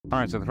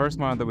Alright, so the first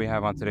mod that we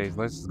have on today's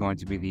list is going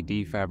to be the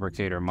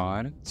Defabricator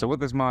mod. So what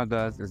this mod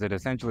does is it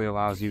essentially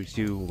allows you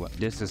to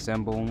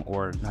disassemble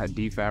or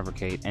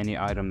defabricate any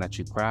item that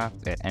you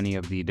craft at any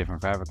of the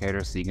different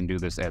fabricators. So you can do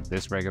this at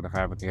this regular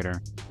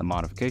fabricator, the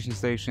modification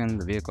station,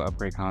 the vehicle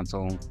upgrade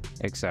console,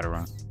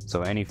 etc.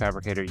 So any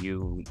fabricator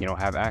you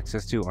have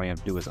access to, all you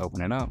have to do is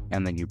open it up,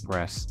 and then you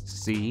press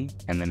C,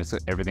 and then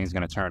everything's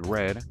going to turn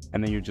red,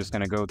 and then you're just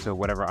going to go to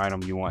whatever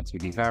item you want to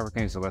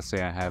defabricate. So let's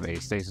say I have a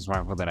stasis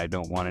rifle that I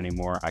don't want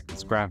anymore. I can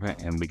scrap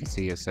it, and we can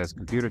see it says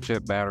computer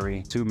chip,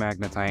 battery, 2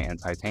 magnetite, and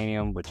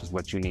titanium, which is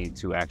what you need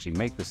to actually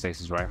make the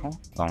stasis rifle.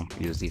 So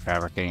you just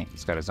defabricate.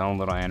 It's got its own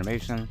little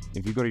animation.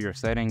 If you go to your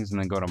settings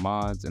and then go to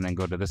mods and then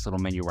go to this little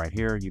menu right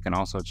here, you can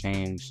also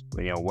change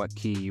what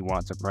key you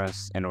want to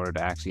press in order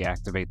to actually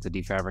activate the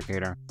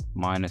defabricator.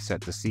 Mine is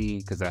set to C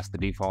because that's the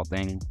default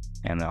thing,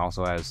 and it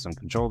also has some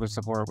controller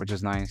support, which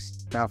is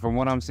nice. Now, from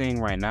what I'm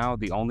seeing right now,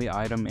 the only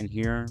item in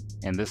here,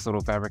 in this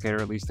little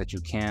fabricator at least, that you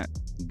can't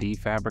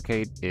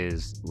defabricate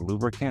is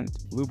lubricant.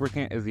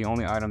 Lubricant is the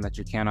only item that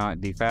you cannot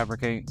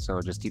defabricate, so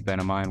just keep that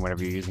in mind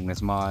whenever you're using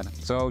this mod.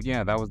 So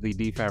yeah, that was the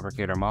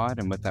Defabricator mod,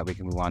 and with that we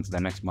can move on to the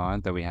next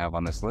mod that we have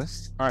on this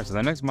list. Alright, so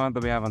the next mod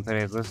that we have on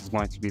today's list is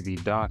going to be the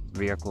Docked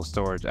Vehicle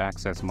Storage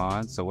Access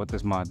mod. So what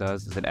this mod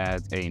does is it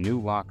adds a new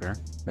locker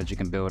that you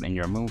can build in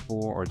your moon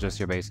pool or just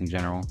your base in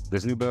general.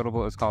 This new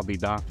buildable is called the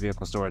Docked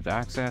Vehicle Storage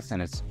Access,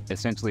 and it's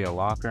essentially a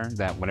locker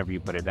that whenever you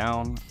put it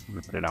down, I'm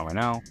gonna put it down right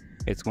now,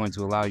 it's going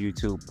to allow you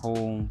to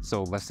pull.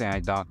 So let's say I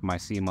dock my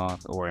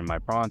Seamoth or in my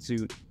prawn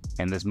suit,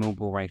 and this moon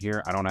pool right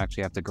here, I don't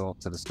actually have to go up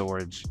to the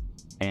storage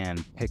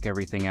and pick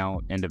everything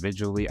out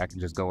individually. I can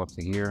just go up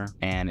to here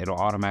and it'll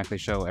automatically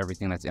show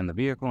everything that's in the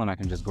vehicle, and I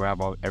can just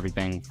grab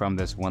everything from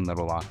this one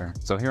little locker.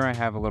 So here I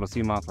have a little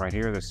Seamoth right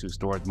here. There's 2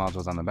 storage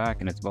modules on the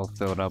back, and it's both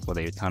filled up with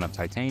a ton of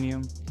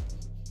titanium.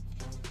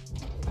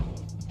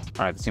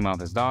 Alright, the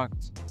Seamoth is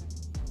docked,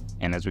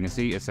 and as we can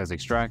see, it says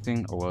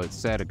extracting, or well, it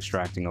said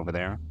extracting over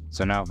there.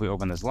 So now if we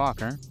open this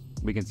locker,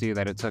 we can see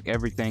that it took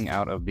everything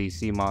out of the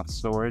Seamoth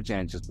storage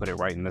and just put it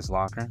right in this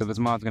locker. So this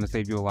mod's going to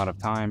save you a lot of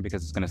time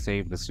because it's going to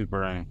save the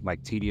super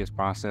tedious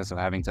process of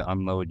having to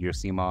unload your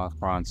Seamoth,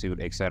 prawn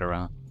suit,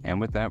 etc. And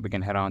with that, we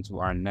can head on to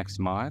our next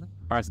mod.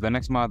 Alright, so the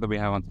next mod that we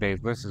have on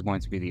today's list is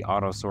going to be the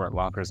Auto Sort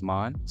Lockers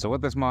mod. So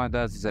what this mod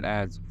does is it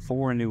adds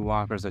 4 new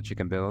lockers that you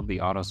can build: the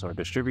Auto Sort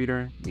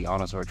Distributor, the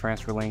Auto Sort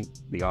Transfer Link,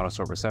 the Auto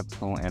Sort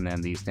Receptacle, and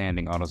then the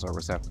Standing Auto Sort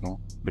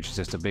Receptacle, which is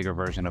just a bigger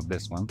version of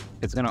this one.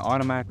 It's going to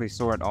automatically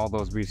sort all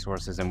those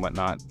resources and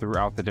whatnot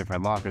throughout the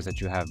different lockers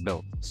that you have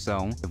built.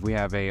 So if we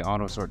have a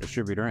Auto Sort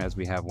Distributor, as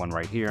we have one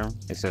right here,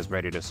 it says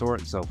ready to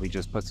sort. So if we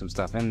just put some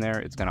stuff in there,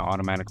 it's going to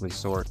automatically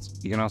sort.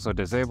 You can also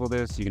disable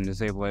this. You can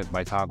disable it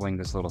by toggling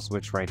this little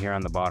switch right here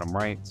on the bottom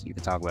right. So you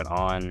can toggle it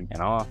on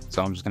and off.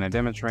 So I'm just going to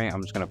demonstrate.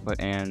 I'm just going to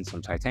put in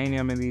some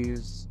titanium in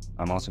these.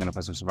 I'm also going to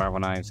put some survival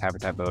knives,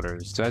 habitat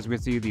builders. So as we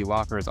can see, the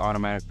locker is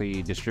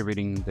automatically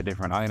distributing the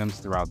different items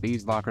throughout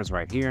these lockers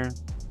right here.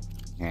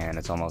 And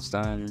it's almost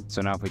done.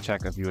 So now if we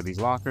check a few of these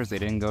lockers, they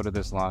didn't go to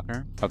this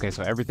locker. Okay,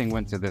 so everything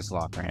went to this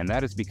locker, and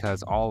that is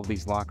because all of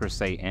these lockers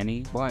say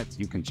any, but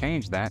you can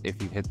change that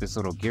if you hit this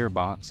little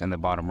gearbox in the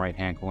bottom right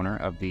hand corner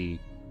of the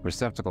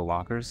receptacle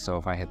lockers. So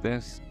if I hit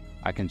this,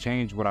 I can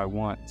change what I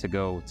want to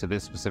go to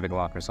this specific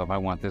locker. So if I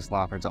want this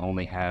locker to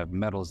only have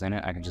metals in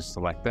it, I can just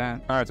select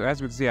that. All right, so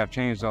as we can see, I've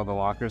changed all the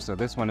lockers. So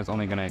this one is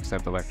only going to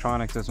accept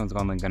electronics. This one's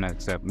only going to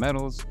accept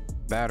metals,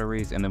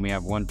 batteries, and then we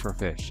have 1 per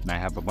fish. And I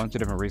have a bunch of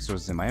different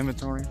resources in my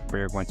inventory.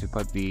 We're going to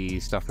put the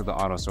stuff to the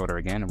auto sorter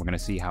again, and we're going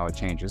to see how it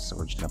changes. So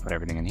we're just going to put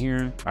everything in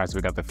here. All right, so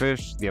we got the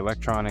fish, the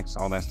electronics,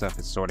 all that stuff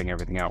is sorting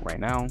everything out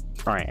right now.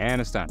 All right, and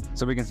it's done.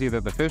 So we can see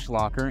that the fish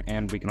locker,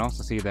 and we can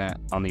also see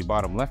that on the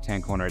bottom left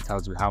hand corner, it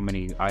tells you how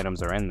many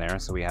items are in there.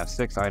 So we have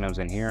 6 items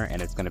in here,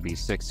 and it's going to be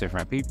 6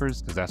 different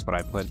peepers because that's what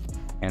I put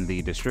in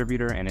the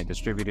distributor, and it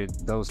distributed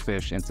those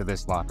fish into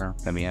this locker.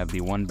 Then we have the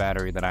 1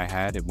 battery that I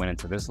had, it went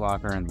into this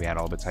locker, and we had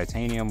all the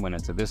titanium went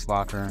into this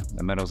locker,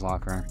 the metals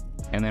locker,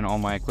 and then all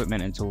my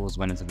equipment and tools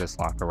went into this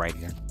locker right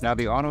here. Now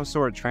the Auto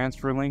Sort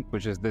Transfer Link,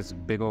 which is this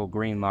big old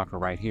green locker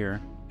right here,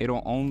 it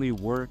only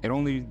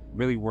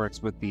really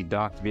works with the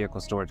Docked Vehicle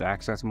Storage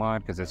Access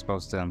mod because it's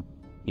supposed to,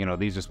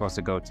 these are supposed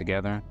to go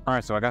together. All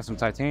right, so I got some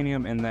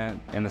titanium in the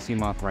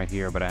Seamoth right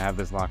here, but I have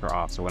this locker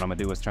off. So what I'm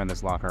gonna do is turn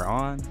this locker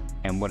on,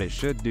 and what it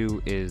should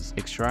do is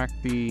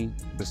extract the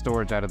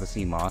storage out of the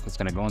Seamoth. It's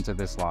gonna go into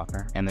this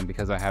locker, and then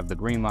because I have the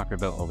green locker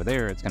built over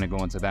there, it's gonna go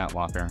into that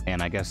locker,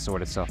 and I guess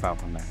sort itself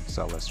out from there.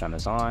 So let's turn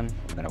this on.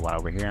 I'm gonna go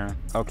over here.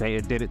 Okay,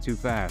 it did it too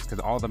fast because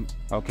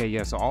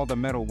so all the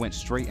metal went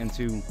straight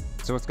into.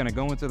 So it's gonna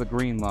go into the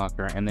green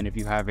locker, and then if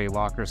you have a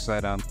locker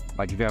set up,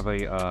 like if you have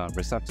a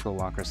receptacle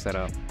locker set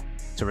up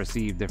to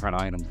receive different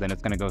items, then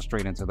it's going to go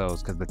straight into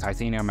those because the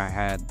titanium I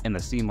had in the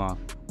Seamoth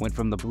went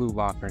from the blue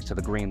locker to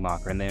the green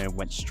locker, and then it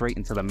went straight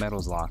into the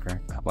metals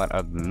locker. But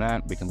other than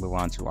that, we can move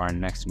on to our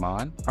next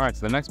mod. All right,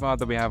 so the next mod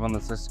that we have on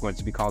this list is going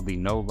to be called the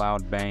No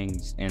Loud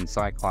Bangs in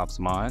Cyclops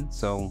mod.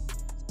 So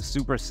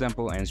super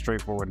simple and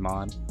straightforward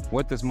mod.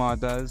 What this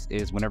mod does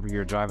is whenever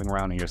you're driving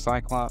around in your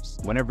Cyclops,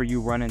 whenever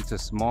you run into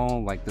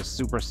small, like the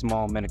super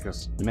small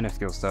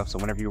minuscule stuff, so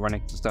whenever you run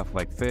into stuff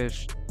like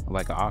fish,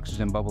 like an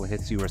oxygen bubble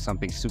hits you or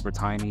something super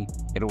tiny,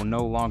 it will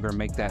no longer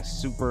make that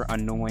super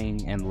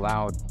annoying and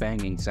loud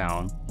banging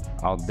sound.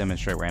 I'll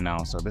demonstrate right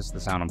now. So this is the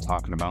sound I'm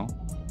talking about.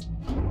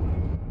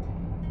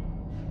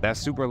 That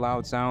super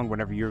loud sound,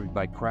 whenever you're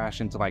like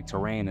crash into like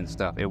terrain and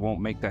stuff, it won't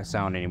make that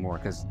sound anymore,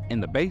 because in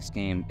the base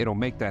game, it'll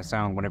make that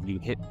sound whenever you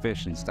hit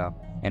fish and stuff,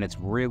 and it's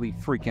really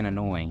freaking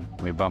annoying.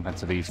 Let me bump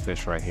into these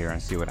fish right here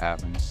and see what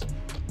happens.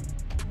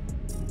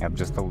 I have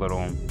just a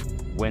little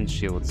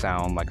windshield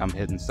sound like I'm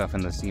hitting stuff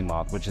in the sea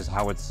moth, which is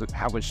how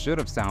it should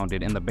have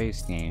sounded in the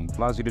base game.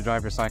 Allows you to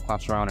drive your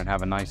Cyclops around and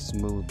have a nice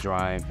smooth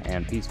drive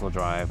and peaceful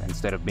drive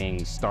instead of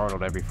being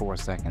startled every 4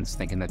 seconds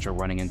thinking that you're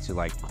running into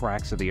like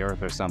cracks of the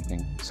earth or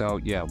something. So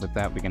yeah, with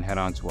that we can head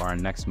on to our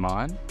next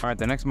mod. Alright,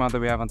 the next mod that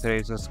we have on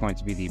today's list is going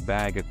to be the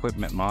bag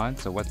equipment mod.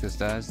 So what this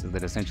does is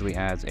it essentially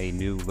adds a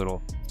new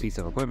little piece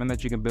of equipment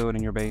that you can build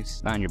in your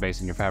base, not in your base,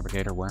 in your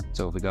fabricator work.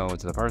 So if we go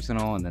into the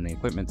personal and then the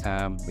equipment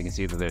tab, we can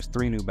see that there's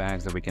 3 new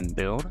bags that we can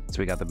build. So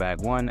we got the bag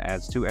 1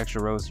 adds 2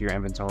 extra rows to your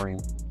inventory,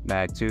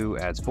 bag 2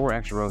 adds 4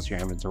 extra rows to your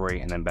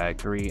inventory, and then bag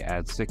 3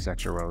 adds 6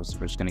 extra rows.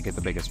 We're just gonna get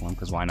the biggest one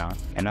because why not?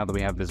 And now that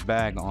we have this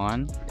bag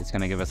on, it's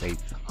gonna give us a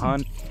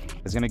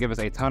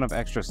ton of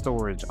extra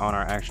storage on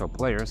our actual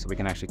player, so we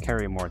can actually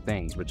carry more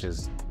things, which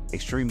is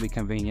extremely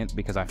convenient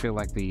because I feel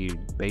like the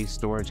base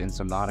storage in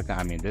Subnautica,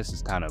 I mean, this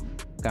is kind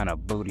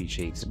of booty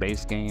cheeks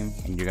base game,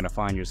 and you're gonna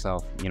find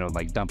yourself, you know,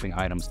 like dumping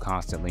items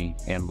constantly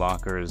in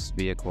lockers,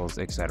 vehicles,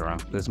 etc.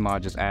 This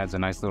mod just adds a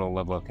nice little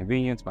level of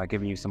convenience by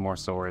giving you some more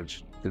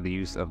storage through the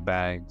use of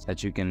bags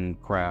that you can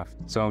craft.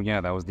 So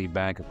yeah, that was the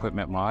bag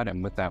equipment mod,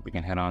 and with that we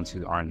can head on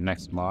to our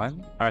next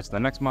mod. All right, so the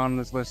next mod on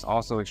this list,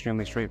 also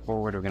extremely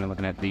straightforward. We're gonna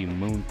looking at the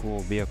moon pool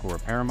vehicle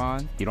repair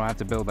mod. You don't have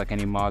to build like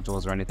any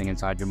modules or anything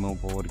inside your moon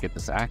pool to get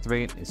this to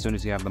activate. As soon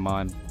as you have the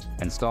mod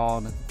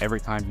installed, every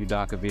time you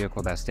dock a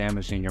vehicle that's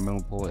damaged in your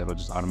moon pool, it'll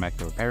just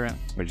automatically repair it.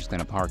 We're just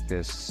gonna park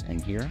this in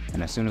here,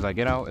 and as soon as I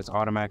get out, it's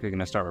automatically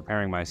gonna start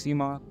repairing my sea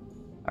moth.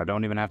 I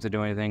don't even have to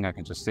do anything. I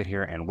can just sit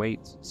here and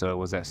wait. So it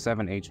was at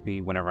 7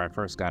 HP whenever I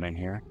first got in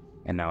here,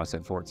 and now it's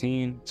at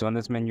 14. So in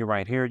this menu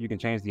right here, you can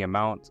change the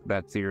amount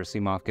that your sea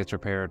moth gets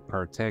repaired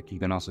per tick. You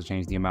can also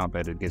change the amount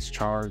that it gets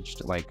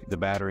charged, like the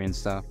battery and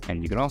stuff.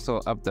 And you can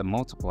also up the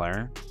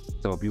multiplier.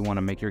 So if you want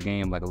to make your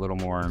game like a little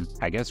more,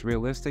 I guess,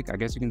 realistic, I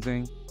guess you can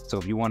say. So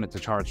if you want it to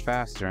charge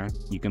faster,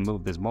 you can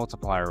move this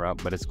multiplier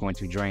up, but it's going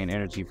to drain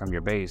energy from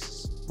your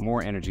base,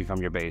 more energy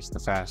from your base, the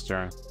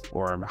faster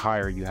or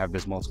higher you have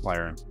this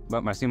multiplier.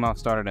 But my sea moth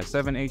started at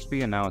 7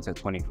 HP and now it's at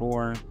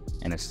 24,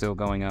 and it's still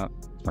going up.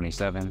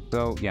 27.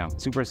 So yeah,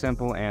 super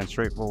simple and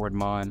straightforward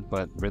mod,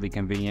 but really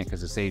convenient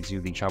because it saves you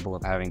the trouble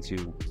of having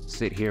to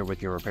sit here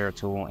with your repair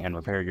tool and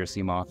repair your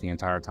sea moth the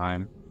entire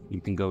time. You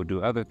can go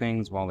do other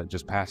things while it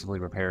just passively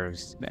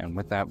repairs. And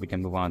with that, we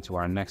can move on to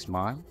our next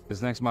mod.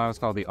 This next mod is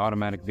called the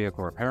automatic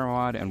vehicle repair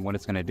mod. And what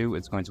it's going to do,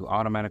 it's going to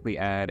automatically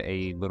add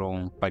a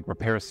little like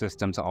repair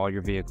system to all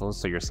your vehicles.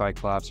 So your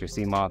Cyclops, your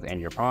sea moth,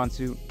 and your prawn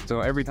suit.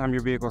 So every time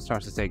your vehicle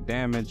starts to take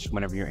damage,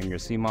 whenever you're in your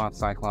sea moth,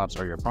 Cyclops,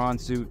 or your prawn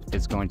suit,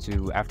 it's going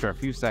to, after a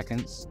few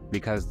seconds,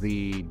 because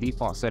the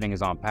default setting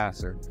is on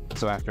passive.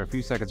 So after a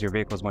few seconds, your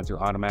vehicle is going to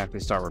automatically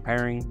start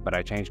repairing, but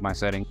I changed my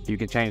setting. You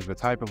can change the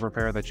type of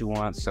repair that you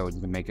want. So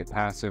you can make it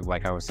passive,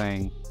 like I was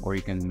saying, or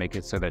you can make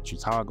it so that you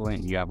toggle it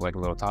and you have like a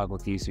little toggle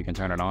key so you can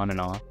turn it on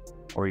and off,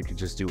 or you can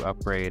just do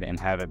upgrade and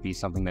have it be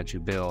something that you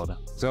build.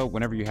 So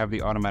whenever you have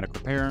the automatic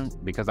repair,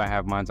 because I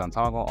have mine on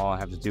toggle, all I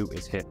have to do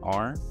is hit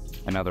R,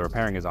 and now the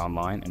repairing is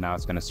online, and now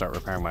it's going to start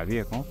repairing my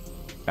vehicle.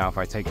 Now if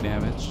I take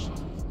damage,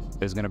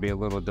 there's going to be a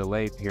little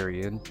delay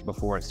period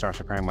before it starts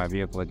repairing my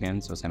vehicle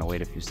again, so it's going to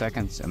wait a few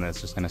seconds, and then it's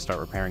just going to start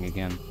repairing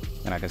again,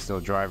 and I can still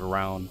drive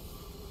around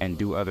and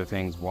do other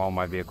things while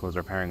my vehicle is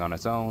repairing on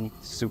its own.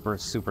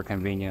 Super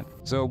convenient.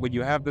 So when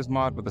you have this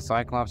mod with the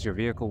Cyclops, your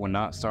vehicle will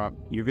not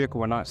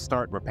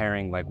start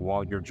repairing like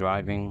while you're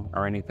driving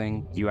or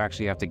anything. You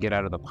actually have to get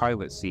out of the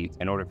pilot seat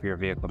in order for your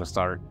vehicle to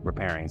start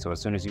repairing. So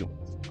as soon as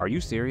are you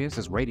serious?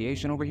 There's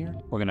radiation over here?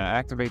 We're gonna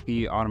activate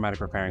the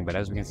automatic repairing, but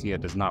as we can see,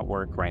 it does not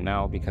work right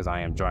now because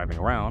I am driving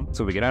around.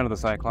 So we get out of the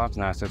Cyclops,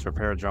 now it says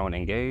repair drone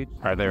engage.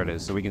 All right, there it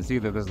is. So we can see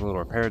that there's a little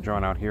repair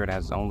drone out here. It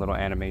has its own little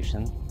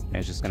animation. And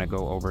it's just going to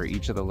go over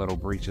each of the little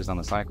breaches on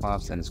the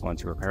Cyclops, and it's going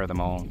to repair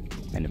them all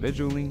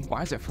individually.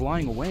 Why is it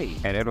flying away?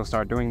 And it'll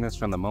start doing this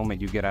from the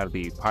moment you get out of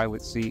the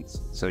pilot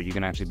seats. So you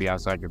can actually be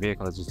outside your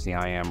vehicle, as you see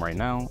I am right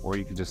now, or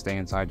you can just stay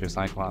inside your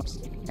Cyclops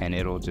and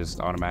it'll just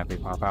automatically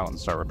pop out and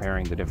start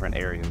repairing the different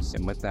areas.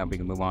 And with that, we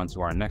can move on to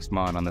our next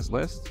mod on this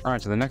list. All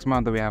right, so the next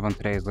mod that we have on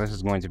today's list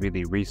is going to be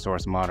the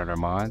resource monitor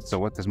mod. So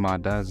what this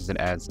mod does is it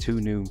adds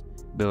 2 new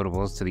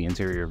buildables to the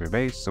interior of your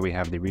base. So we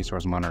have the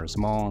resource monitor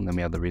small, and then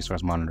we have the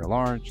resource monitor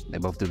large. They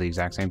both do the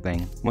exact same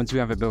thing. Once you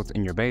have it built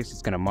in your base,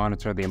 it's going to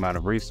monitor the amount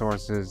of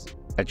resources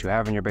that you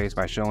have in your base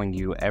by showing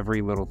you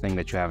every little thing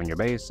that you have in your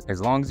base.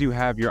 As long as you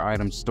have your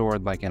items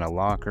stored like in a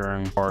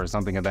locker or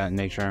something of that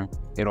nature,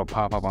 it'll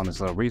pop up on this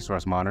little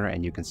resource monitor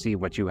and you can see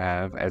what you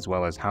have as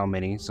well as how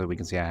many. So we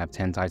can see I have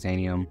 10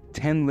 titanium,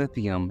 10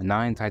 lithium,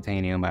 9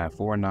 titanium, I have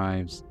 4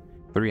 knives,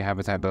 3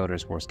 habitat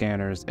builders, 4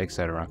 scanners,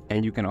 etc.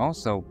 And you can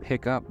also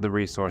pick up the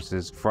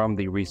resources from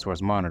the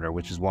resource monitor,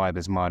 which is why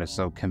this mod is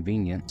so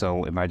convenient.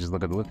 So if I just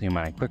look at the lithium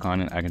and I click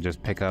on it, I can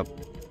just pick up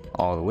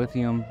all the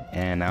lithium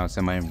and now it's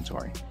in my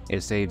inventory.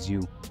 It saves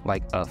you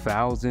like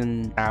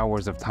 1,000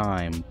 hours of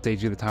time.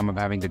 Saves you the time of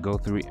having to go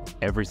through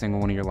every single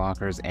one of your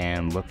lockers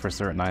and look for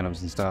certain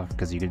items and stuff,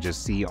 because you can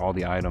just see all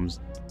the items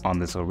on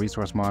this little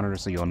resource monitor,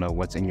 so you'll know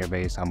what's in your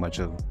base, how much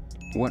of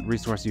what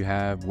resource you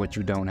have, what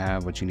you don't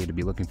have, what you need to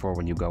be looking for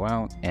when you go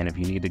out. And if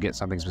you need to get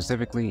something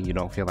specifically and you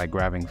don't feel like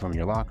grabbing from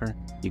your locker,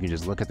 you can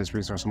just look at this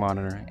resource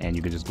monitor and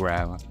you can just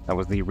grab. That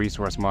was the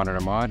resource monitor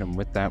mod, and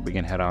with that we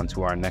can head on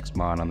to our next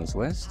mod on this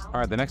list.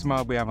 All right, the next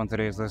mod we have on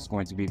today's list is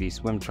going to be the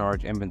swim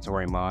charge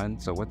inventory mod.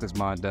 So what this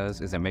mod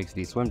does is it makes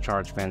the swim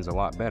charge fins a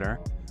lot better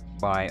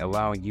by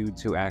allowing you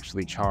to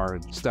actually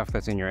charge stuff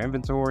that's in your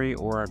inventory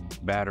or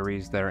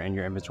batteries that are in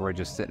your inventory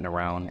just sitting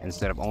around,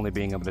 instead of only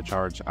being able to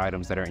charge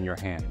items that are in your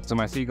hand. So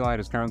my Sea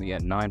Glide is currently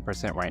at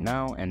 9% right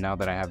now, and now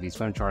that I have these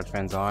swim charge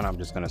fins on, I'm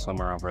just going to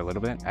swim around for a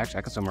little bit. Actually,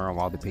 I can swim around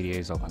while the PDA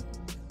is open.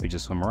 We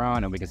just swim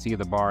around and we can see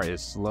the bar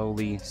is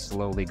slowly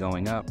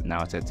going up.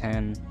 Now it's at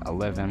 10,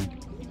 11.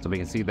 So we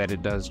can see that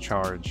it does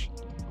charge,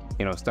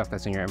 you know, stuff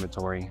that's in your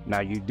inventory.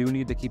 Now you do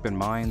need to keep in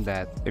mind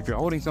that if you're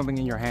holding something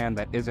in your hand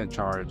that isn't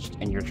charged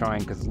and you're trying,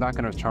 because it's not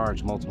going to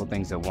charge multiple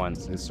things at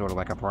once, it's sort of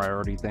like a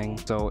priority thing.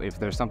 So if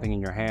there's something in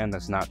your hand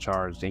that's not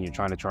charged and you're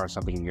trying to charge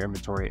something in your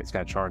inventory, it's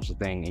got to charge the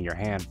thing in your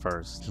hand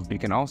first. You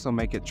can also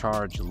make it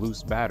charge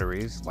loose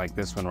batteries like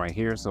this one right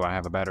here. So I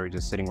have a battery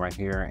just sitting right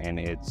here and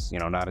it's, you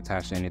know, not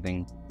attached to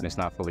anything and it's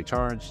not fully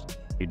charged.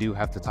 You do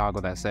have to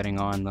toggle that setting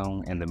on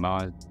though in the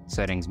mod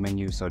settings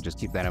menu, so just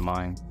keep that in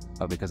mind.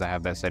 Because I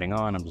have that setting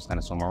on, I'm just going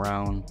to swim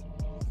around.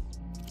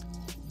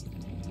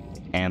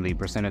 And the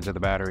percentage of the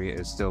battery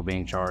is still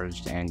being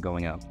charged and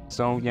going up.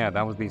 So yeah,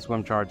 that was the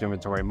swim charge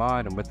inventory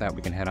mod, and with that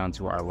we can head on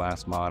to our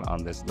last mod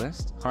on this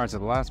list. Alright, so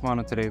the last mod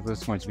on today's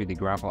list is going to be the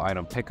grapple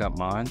item pickup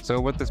mod. So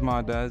what this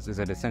mod does is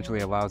it essentially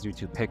allows you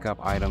to pick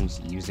up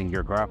items using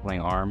your grappling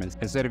arm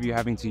instead of you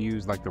having to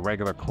use like the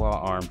regular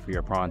claw arm for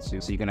your prawn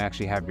suit. So you can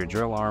actually have your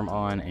drill arm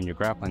on and your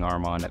grappling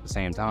arm on at the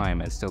same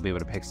time and still be able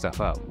to pick stuff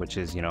up, which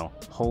is, you know,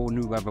 a whole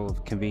new level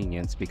of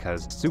convenience,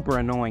 because super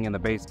annoying in the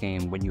base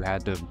game when you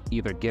had to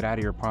either get out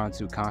of your prawn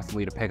suit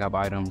constantly to pick up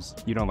items,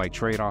 you know, like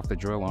trade off the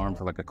drill arm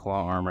for like a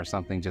claw arm or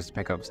something just to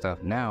pick up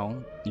stuff. Now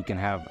you can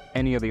have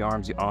any of the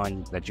arms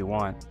on that you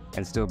want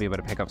and still be able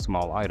to pick up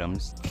small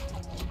items.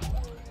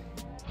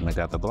 And I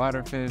got the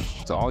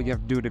bladderfish. So all you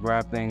have to do to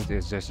grab things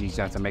is just, you just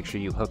have to make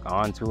sure you hook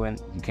onto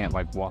it. You can't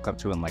like walk up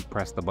to it and like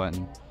press the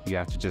button. You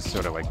have to just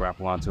sort of like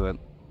grapple onto it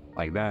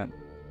like that,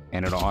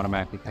 and it'll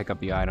automatically pick up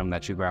the item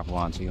that you grapple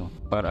onto.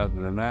 But other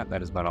than that,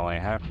 that is about all I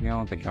have for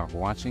y'all. Thank y'all for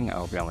watching. I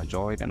hope y'all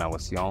enjoyed, and I will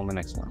see y'all in the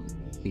next one.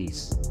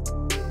 Peace.